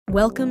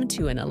Welcome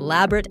to an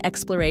elaborate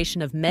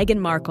exploration of Meghan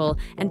Markle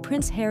and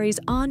Prince Harry's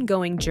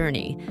ongoing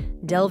journey,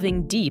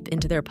 delving deep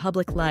into their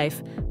public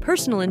life,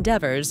 personal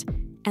endeavors,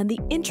 and the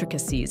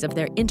intricacies of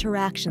their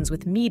interactions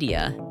with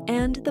media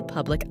and the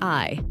public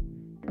eye.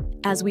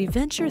 As we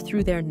venture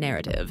through their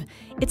narrative,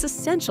 it's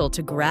essential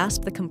to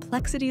grasp the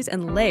complexities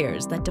and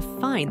layers that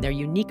define their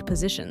unique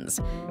positions,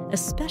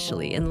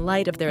 especially in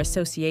light of their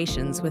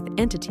associations with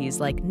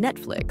entities like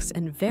Netflix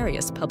and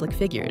various public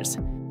figures.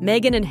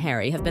 Meghan and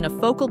Harry have been a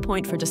focal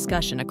point for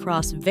discussion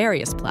across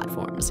various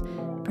platforms,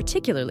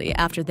 particularly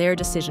after their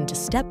decision to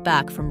step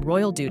back from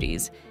royal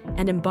duties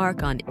and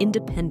embark on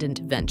independent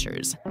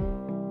ventures.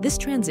 This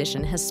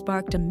transition has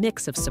sparked a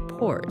mix of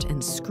support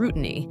and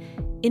scrutiny,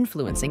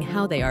 influencing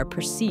how they are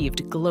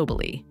perceived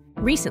globally.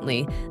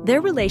 Recently,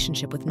 their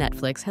relationship with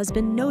Netflix has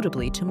been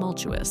notably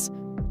tumultuous,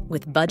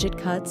 with budget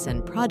cuts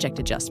and project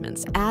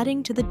adjustments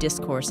adding to the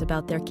discourse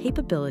about their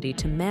capability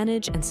to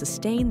manage and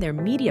sustain their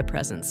media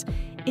presence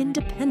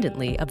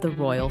independently of the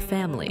royal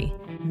family.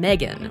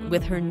 Meghan,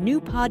 with her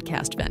new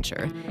podcast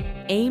venture,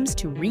 aims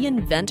to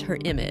reinvent her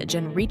image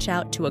and reach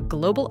out to a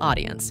global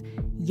audience,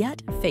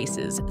 yet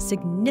faces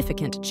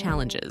significant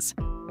challenges.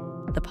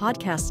 The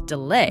podcast's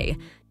delay,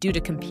 due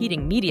to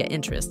competing media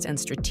interests and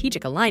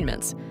strategic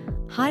alignments,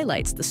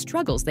 highlights the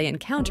struggles they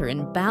encounter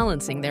in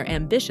balancing their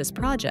ambitious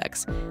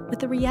projects with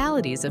the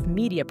realities of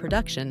media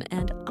production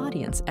and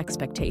audience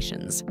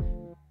expectations.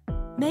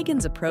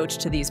 Meghan's approach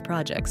to these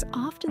projects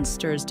often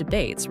stirs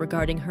debates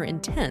regarding her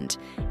intent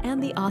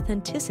and the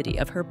authenticity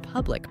of her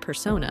public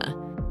persona.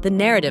 The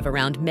narrative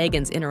around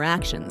Meghan's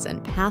interactions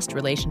and past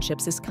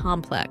relationships is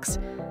complex,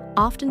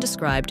 often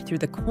described through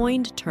the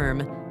coined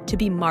term "to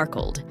be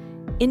markled,"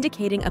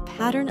 indicating a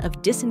pattern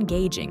of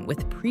disengaging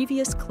with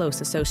previous close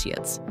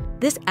associates.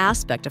 This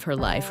aspect of her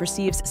life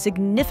receives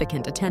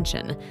significant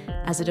attention,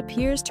 as it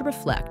appears to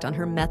reflect on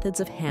her methods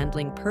of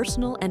handling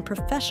personal and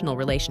professional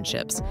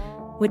relationships,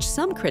 which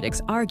some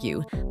critics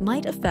argue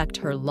might affect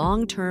her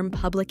long-term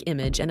public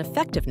image and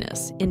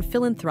effectiveness in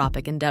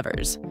philanthropic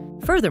endeavors.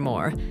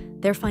 Furthermore,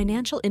 their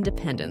financial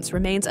independence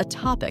remains a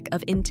topic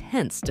of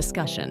intense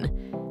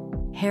discussion.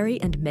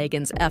 Harry and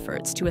Meghan's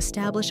efforts to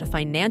establish a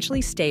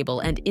financially stable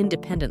and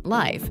independent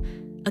life,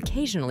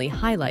 occasionally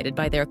highlighted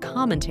by their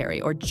commentary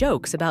or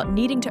jokes about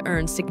needing to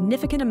earn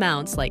significant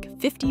amounts like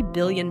 £50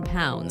 billion,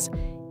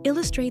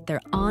 illustrate their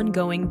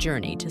ongoing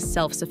journey to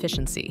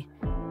self-sufficiency.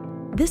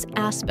 This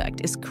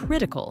aspect is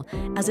critical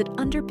as it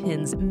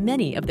underpins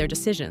many of their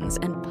decisions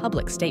and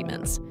public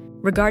statements.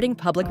 Regarding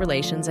public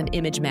relations and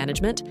image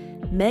management,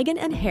 Meghan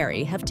and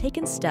Harry have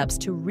taken steps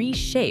to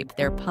reshape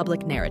their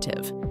public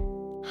narrative.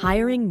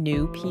 Hiring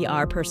new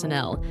PR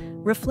personnel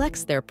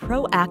reflects their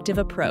proactive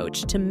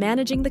approach to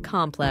managing the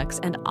complex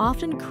and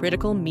often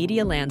critical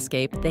media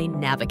landscape they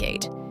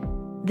navigate.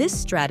 This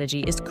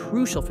strategy is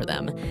crucial for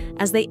them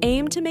as they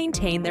aim to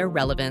maintain their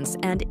relevance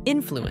and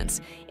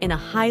influence in a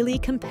highly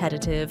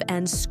competitive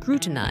and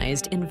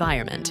scrutinized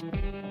environment.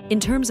 In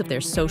terms of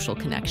their social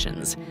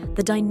connections,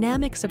 the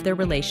dynamics of their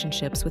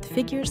relationships with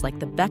figures like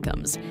the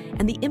Beckhams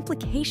and the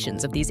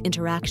implications of these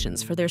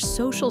interactions for their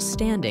social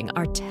standing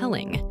are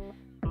telling.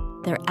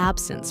 Their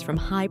absence from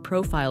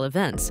high-profile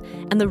events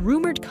and the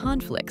rumored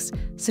conflicts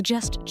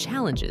suggest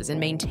challenges in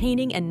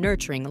maintaining and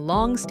nurturing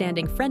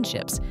long-standing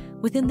friendships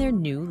within their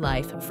new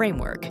life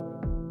framework.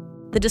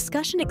 The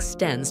discussion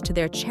extends to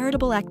their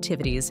charitable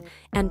activities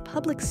and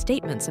public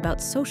statements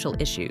about social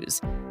issues,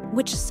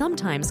 which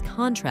sometimes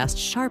contrast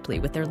sharply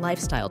with their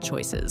lifestyle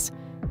choices.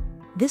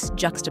 This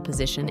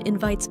juxtaposition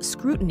invites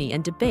scrutiny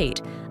and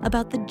debate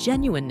about the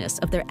genuineness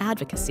of their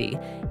advocacy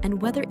and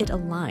whether it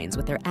aligns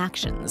with their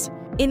actions.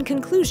 In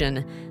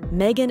conclusion,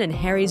 Meghan and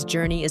Harry's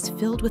journey is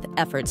filled with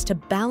efforts to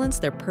balance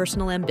their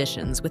personal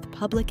ambitions with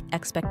public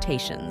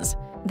expectations.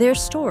 Their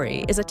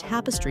story is a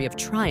tapestry of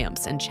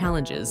triumphs and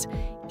challenges,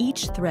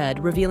 each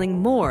thread revealing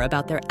more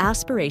about their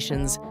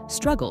aspirations,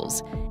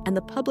 struggles, and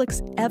the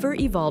public's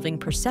ever-evolving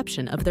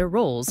perception of their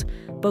roles,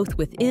 both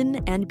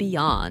within and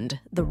beyond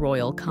the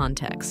royal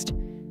context.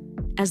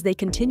 As they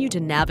continue to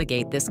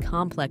navigate this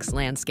complex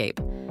landscape,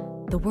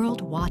 the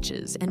world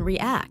watches and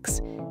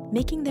reacts,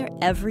 making their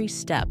every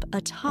step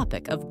a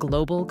topic of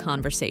global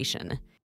conversation.